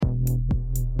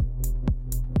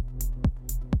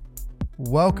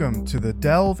Welcome to the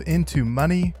Delve Into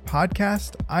Money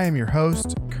podcast. I am your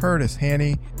host, Curtis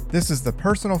Haney. This is the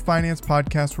personal finance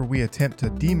podcast where we attempt to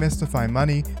demystify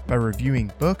money by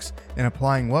reviewing books and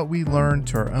applying what we learn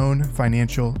to our own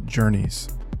financial journeys.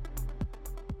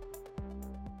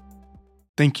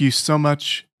 Thank you so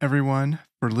much, everyone,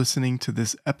 for listening to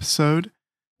this episode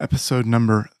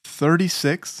number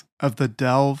 36 of the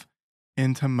Delve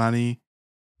Into Money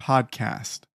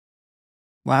podcast.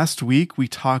 Last week, we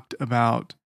talked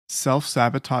about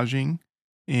self-sabotaging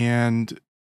and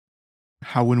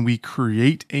how when we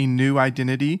create a new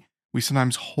identity, we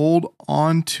sometimes hold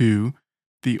on to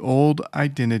the old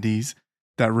identities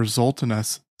that result in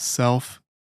us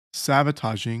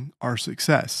self-sabotaging our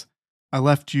success. I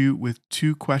left you with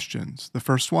two questions. The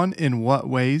first one, in what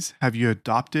ways have you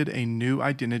adopted a new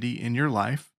identity in your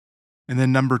life? And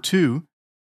then number two,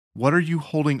 what are you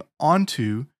holding on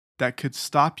to that could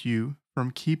stop you from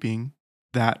keeping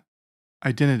that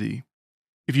identity?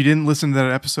 If you didn't listen to that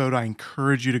episode, I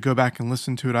encourage you to go back and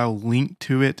listen to it. I'll link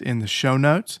to it in the show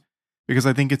notes because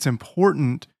I think it's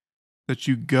important that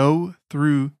you go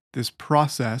through this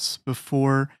process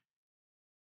before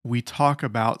we talk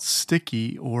about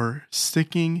sticking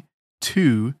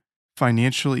to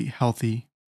financially healthy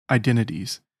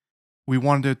identities. We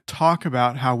wanted to talk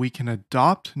about how we can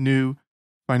adopt new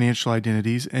financial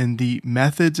identities and the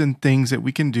methods and things that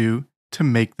we can do to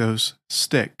make those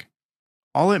stick.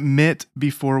 I'll admit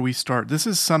before we start, this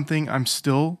is something I'm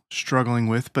still struggling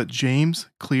with, but James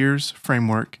Clear's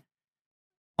framework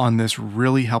on this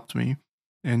really helped me.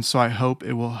 And so I hope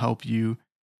it will help you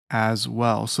as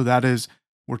well. So that is,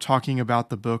 we're talking about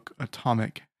the book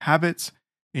Atomic Habits,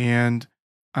 and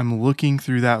I'm looking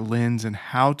through that lens and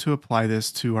how to apply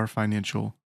this to our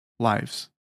financial lives.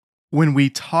 When we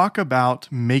talk about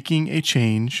making a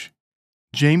change,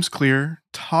 James Clear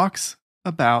talks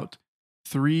about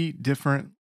three different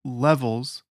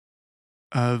levels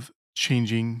of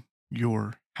changing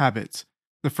your habits.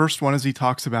 The first one is he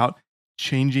talks about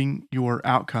changing your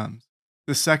outcomes.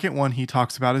 The second one he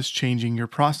talks about is changing your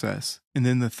process. And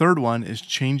then the third one is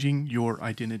changing your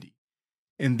identity.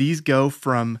 And these go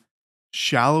from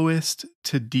shallowest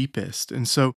to deepest. And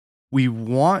so we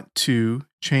want to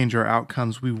change our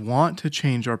outcomes, we want to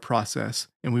change our process,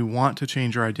 and we want to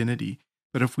change our identity.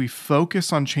 But if we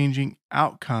focus on changing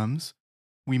outcomes,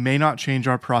 we may not change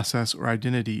our process or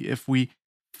identity. If we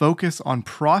focus on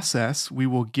process, we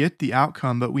will get the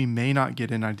outcome, but we may not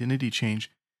get an identity change.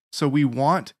 So we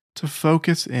want to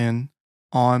focus in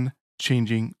on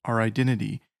changing our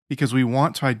identity because we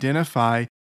want to identify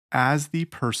as the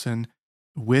person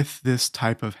with this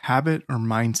type of habit or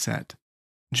mindset.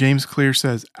 James Clear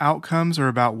says outcomes are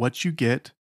about what you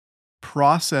get,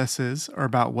 processes are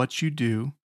about what you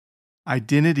do,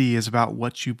 identity is about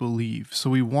what you believe. So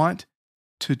we want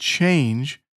to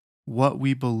change what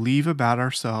we believe about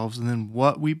ourselves, and then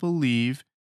what we believe,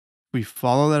 we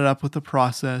follow that up with the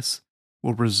process,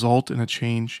 will result in a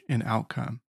change in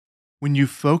outcome. When you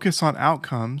focus on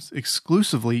outcomes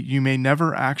exclusively, you may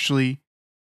never actually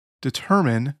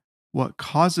determine what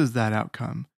causes that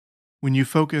outcome. When you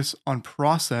focus on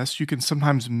process, you can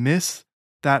sometimes miss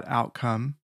that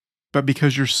outcome, but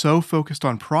because you're so focused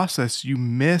on process, you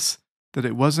miss that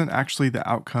it wasn't actually the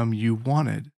outcome you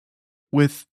wanted.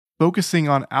 With focusing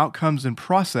on outcomes and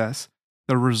process,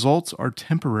 the results are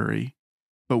temporary.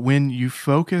 But when you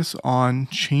focus on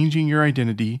changing your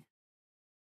identity,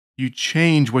 you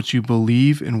change what you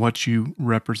believe and what you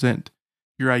represent.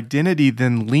 Your identity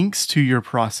then links to your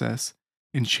process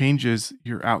and changes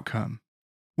your outcome.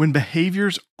 When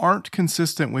behaviors aren't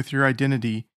consistent with your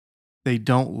identity, they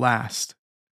don't last.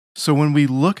 So when we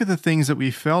look at the things that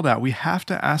we failed at, we have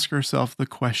to ask ourselves the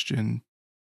question,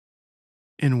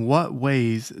 in what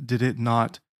ways did it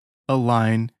not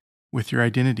align with your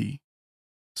identity?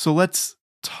 So let's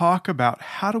talk about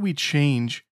how do we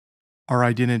change our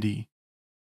identity.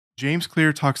 James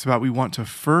Clear talks about we want to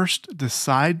first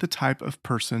decide the type of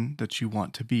person that you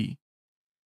want to be.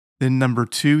 Then number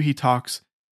two, he talks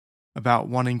about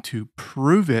wanting to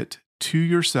prove it to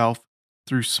yourself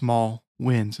through small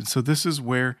wins. And so this is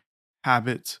where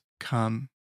habits come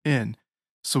in.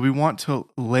 So we want to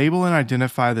label and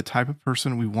identify the type of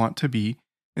person we want to be.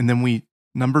 And then we,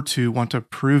 number two, want to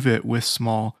prove it with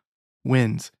small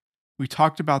wins. We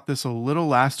talked about this a little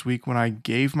last week when I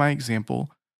gave my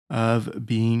example of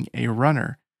being a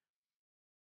runner.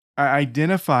 I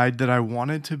identified that I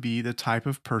wanted to be the type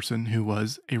of person who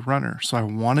was a runner. So I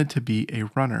wanted to be a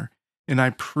runner. And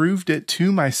I proved it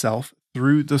to myself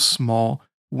through the small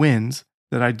wins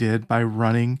that I did by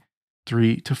running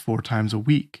 3 to 4 times a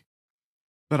week.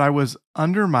 But I was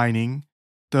undermining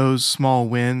those small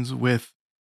wins with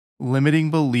limiting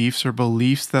beliefs or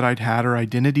beliefs that I'd had or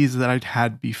identities that I'd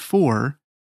had before.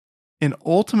 And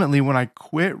ultimately, when I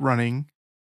quit running,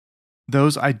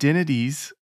 those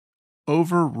identities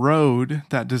overrode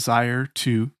that desire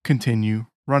to continue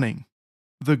running.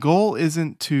 The goal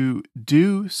isn't to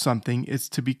do something, it's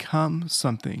to become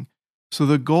something. So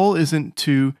the goal isn't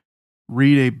to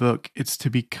read a book, it's to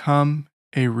become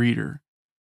a reader.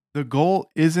 The goal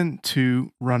isn't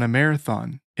to run a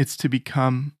marathon, it's to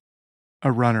become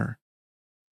a runner.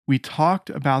 We talked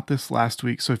about this last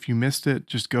week, so if you missed it,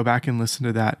 just go back and listen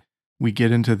to that. We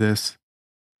get into this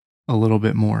a little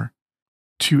bit more.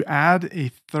 To add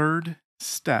a third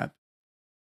step,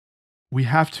 we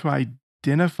have to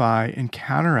identify and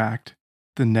counteract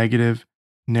the negative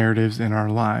narratives in our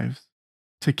lives.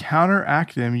 To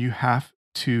counteract them, you have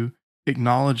to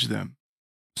acknowledge them.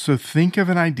 So think of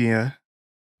an idea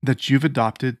that you've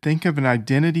adopted, think of an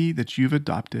identity that you've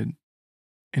adopted,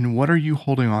 and what are you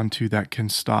holding on to that can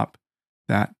stop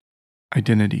that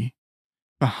identity?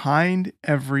 Behind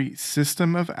every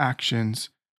system of actions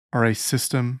are a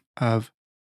system of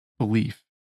belief.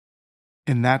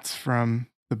 And that's from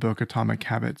the book Atomic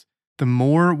Habits. The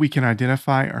more we can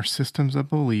identify our systems of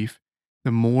belief,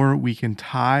 the more we can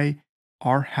tie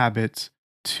our habits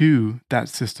to that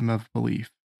system of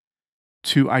belief.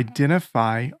 To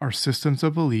identify our systems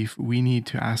of belief, we need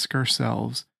to ask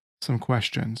ourselves some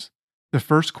questions. The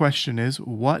first question is,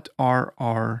 what are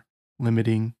our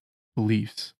limiting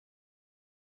beliefs?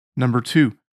 Number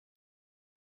 2,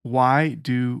 why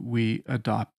do we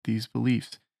adopt these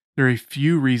beliefs? There are a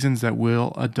few reasons that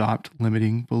we'll adopt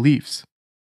limiting beliefs.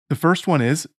 The first one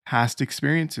is past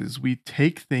experiences. We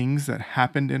take things that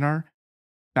happened in our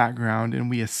background and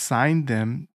we assign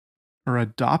them or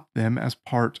adopt them as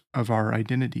part of our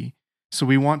identity. So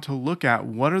we want to look at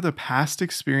what are the past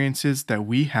experiences that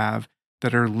we have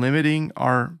that are limiting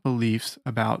our beliefs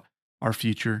about our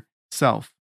future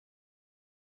self.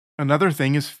 Another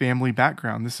thing is family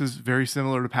background. This is very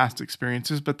similar to past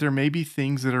experiences, but there may be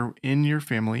things that are in your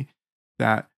family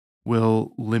that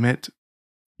will limit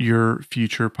your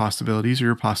future possibilities or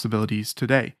your possibilities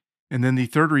today. And then the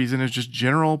third reason is just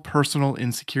general personal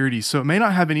insecurities. So it may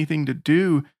not have anything to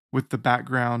do with the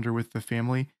background or with the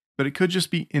family, but it could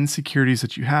just be insecurities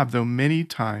that you have, though many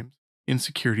times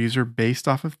insecurities are based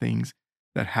off of things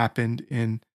that happened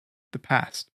in the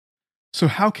past. So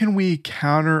how can we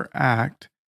counteract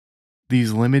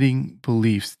these limiting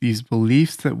beliefs, these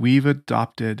beliefs that we've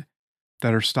adopted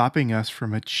that are stopping us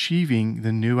from achieving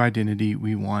the new identity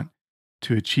we want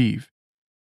to achieve?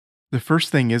 The first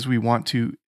thing is we want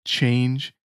to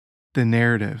change the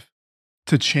narrative.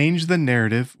 To change the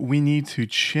narrative, we need to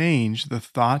change the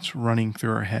thoughts running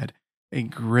through our head. A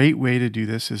great way to do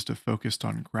this is to focus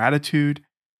on gratitude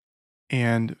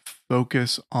and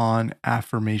focus on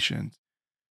affirmations.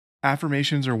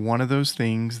 Affirmations are one of those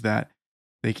things that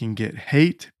they can get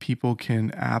hate. People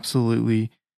can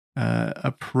absolutely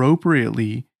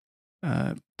appropriately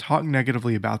talk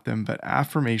negatively about them, but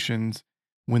affirmations,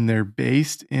 when they're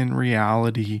based in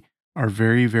reality, are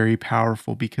very, very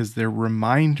powerful because they're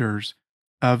reminders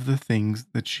of the things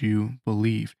that you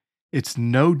believe. It's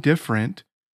no different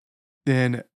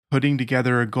than putting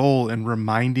together a goal and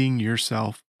reminding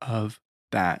yourself of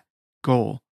that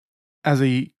goal. As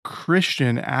a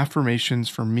Christian, affirmations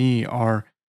for me are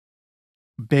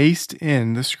based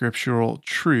in the scriptural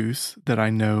truths that I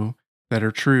know that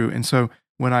are true. And so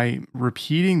when I'm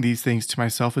repeating these things to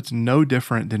myself, it's no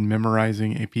different than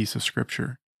memorizing a piece of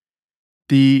scripture.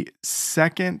 The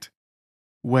second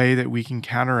way that we can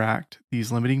counteract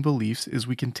these limiting beliefs is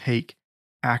we can take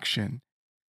action.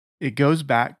 It goes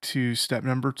back to step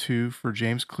number 2 for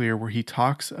James Clear, where he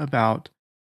talks about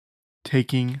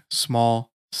taking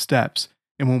small steps.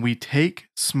 And when we take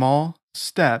small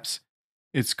steps,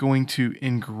 it's going to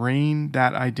ingrain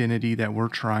that identity that we're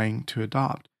trying to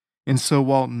adopt. And so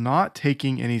while not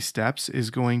taking any steps is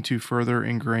going to further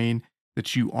ingrain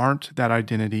that you aren't that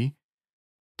identity,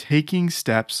 taking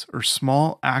steps or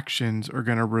small actions are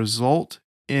going to result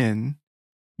in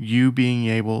you being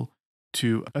able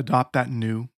to adopt that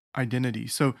new identity.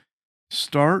 So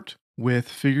start with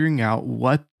figuring out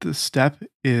what the step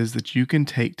is that you can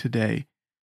take today.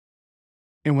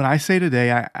 And when I say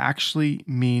today, I actually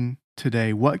mean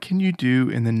today. What can you do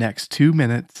in the next 2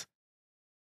 minutes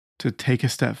to take a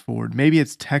step forward? Maybe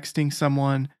it's texting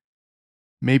someone,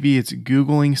 maybe it's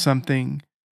Googling something,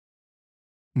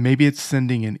 maybe it's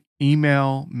sending an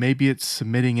email, maybe it's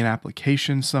submitting an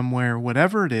application somewhere.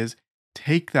 Whatever it is,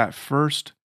 take that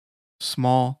first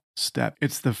small step.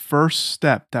 It's the first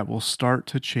step that will start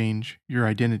to change your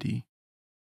identity.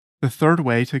 The third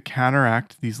way to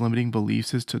counteract these limiting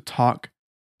beliefs is to talk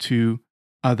to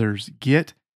others.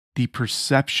 Get the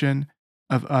perception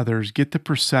of others. Get the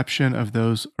perception of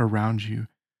those around you.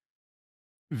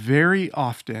 Very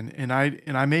often, and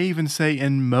I may even say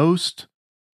in most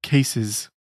cases,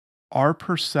 our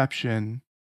perception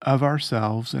of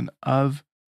ourselves and of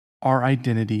our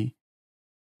identity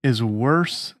is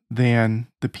worse than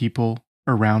the people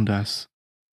around us.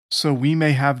 So we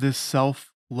may have this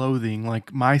self loathing,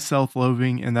 like my self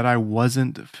loathing, and that I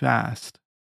wasn't fast.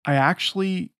 I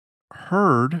actually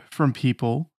heard from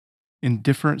people in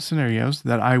different scenarios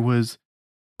that I was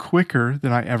quicker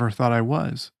than I ever thought I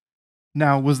was.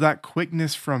 Now, was that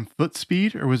quickness from foot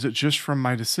speed or was it just from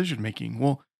my decision making?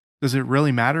 Well, does it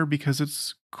really matter because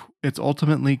it's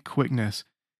ultimately quickness.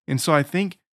 And so I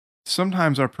think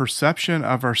sometimes our perception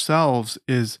of ourselves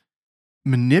is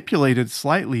manipulated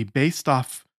slightly based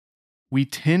off we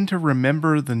tend to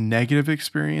remember the negative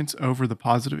experience over the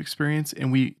positive experience, and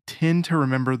we tend to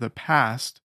remember the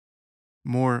past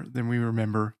more than we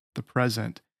remember the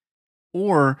present.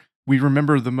 Or we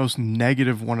remember the most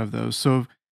negative one of those. So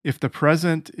if the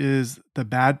present is the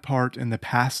bad part and the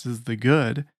past is the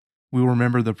good, we will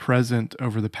remember the present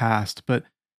over the past. But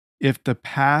if the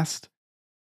past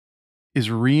is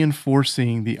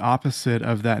reinforcing the opposite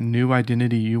of that new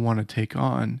identity you want to take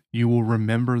on, you will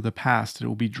remember the past. It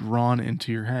will be drawn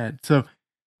into your head. So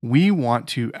we want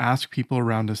to ask people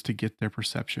around us to get their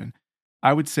perception.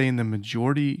 I would say in the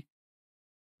majority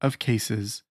of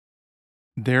cases,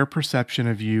 their perception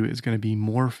of you is going to be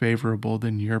more favorable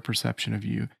than your perception of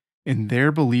you. And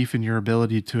their belief in your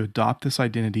ability to adopt this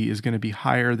identity is going to be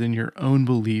higher than your own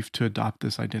belief to adopt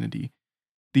this identity.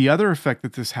 The other effect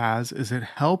that this has is it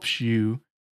helps you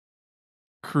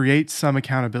create some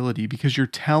accountability because you're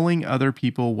telling other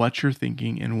people what you're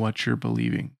thinking and what you're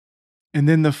believing. And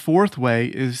then the fourth way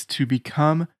is to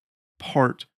become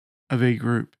part of a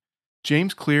group.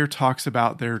 James Clear talks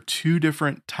about there are two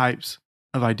different types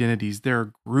of identities. There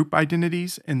are group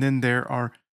identities and then there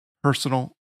are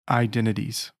personal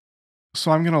identities.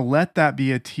 So I'm going to let that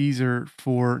be a teaser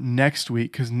for next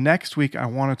week because next week I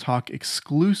want to talk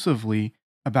exclusively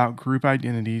about group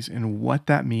identities and what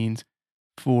that means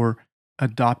for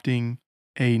adopting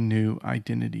a new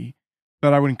identity.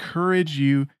 But I would encourage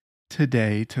you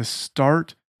today to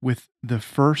start with the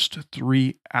first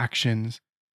 3 actions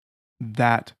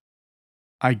that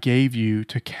I gave you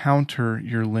to counter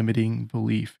your limiting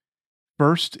belief.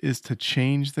 First is to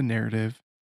change the narrative.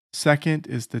 Second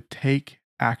is to take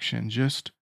action.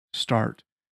 Just start.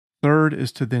 Third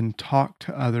is to then talk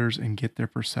to others and get their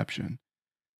perception.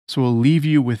 So we'll leave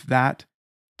you with that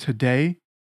today.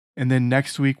 And then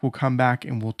next week, we'll come back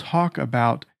and we'll talk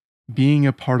about being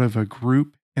a part of a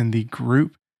group and the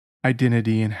group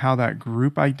identity and how that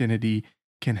group identity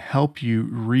can help you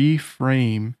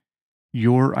reframe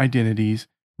your identities,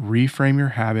 reframe your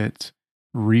habits,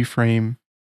 reframe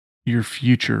your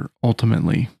future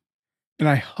ultimately. And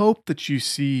I hope that you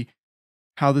see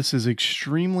how this is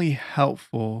extremely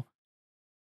helpful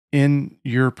in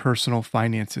your personal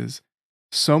finances.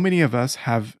 So many of us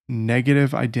have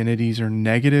negative identities or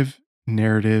negative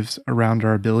narratives around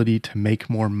our ability to make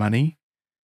more money,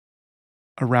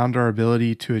 around our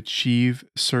ability to achieve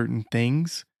certain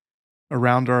things,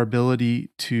 around our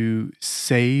ability to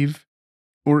save,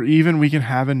 or even we can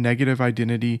have a negative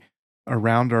identity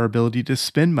around our ability to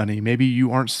spend money. Maybe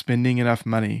you aren't spending enough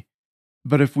money.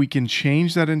 But if we can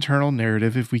change that internal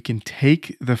narrative, if we can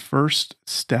take the first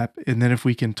step, and then if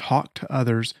we can talk to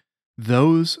others,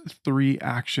 those 3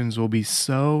 actions will be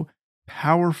so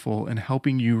powerful in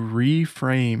helping you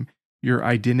reframe your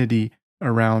identity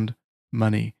around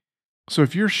money. So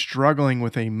if you're struggling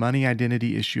with a money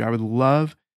identity issue, I would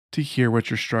love to hear what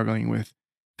you're struggling with.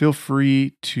 Feel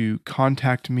free to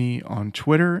contact me on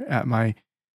Twitter at my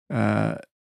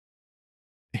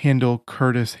handle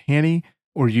Curtis Haney,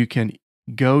 or you can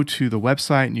go to the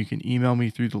website and you can email me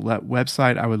through the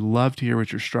website. I would love to hear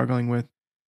what you're struggling with.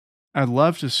 I'd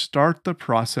love to start the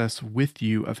process with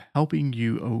you of helping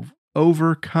you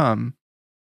overcome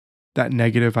that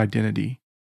negative identity.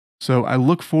 So I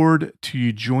look forward to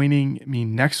you joining me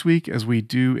next week as we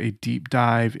do a deep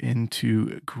dive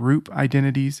into group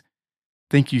identities.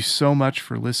 Thank you so much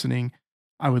for listening.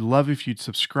 I would love if you'd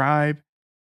subscribe,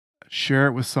 share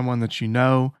it with someone that you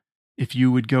know. If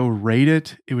you would go rate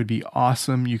it, it would be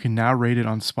awesome. You can now rate it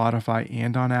on Spotify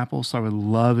and on Apple. So I would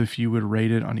love if you would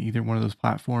rate it on either one of those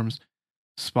platforms.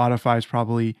 Spotify is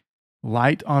probably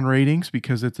light on ratings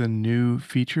because it's a new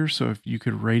feature. So if you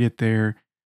could rate it there,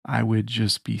 I would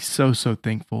just be so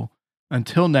thankful.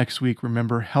 Until next week,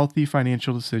 remember, healthy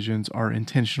financial decisions are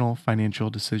intentional financial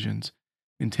decisions.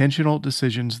 Intentional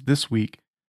decisions this week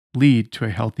lead to a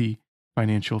healthy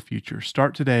financial future.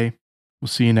 Start today. We'll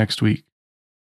see you next week.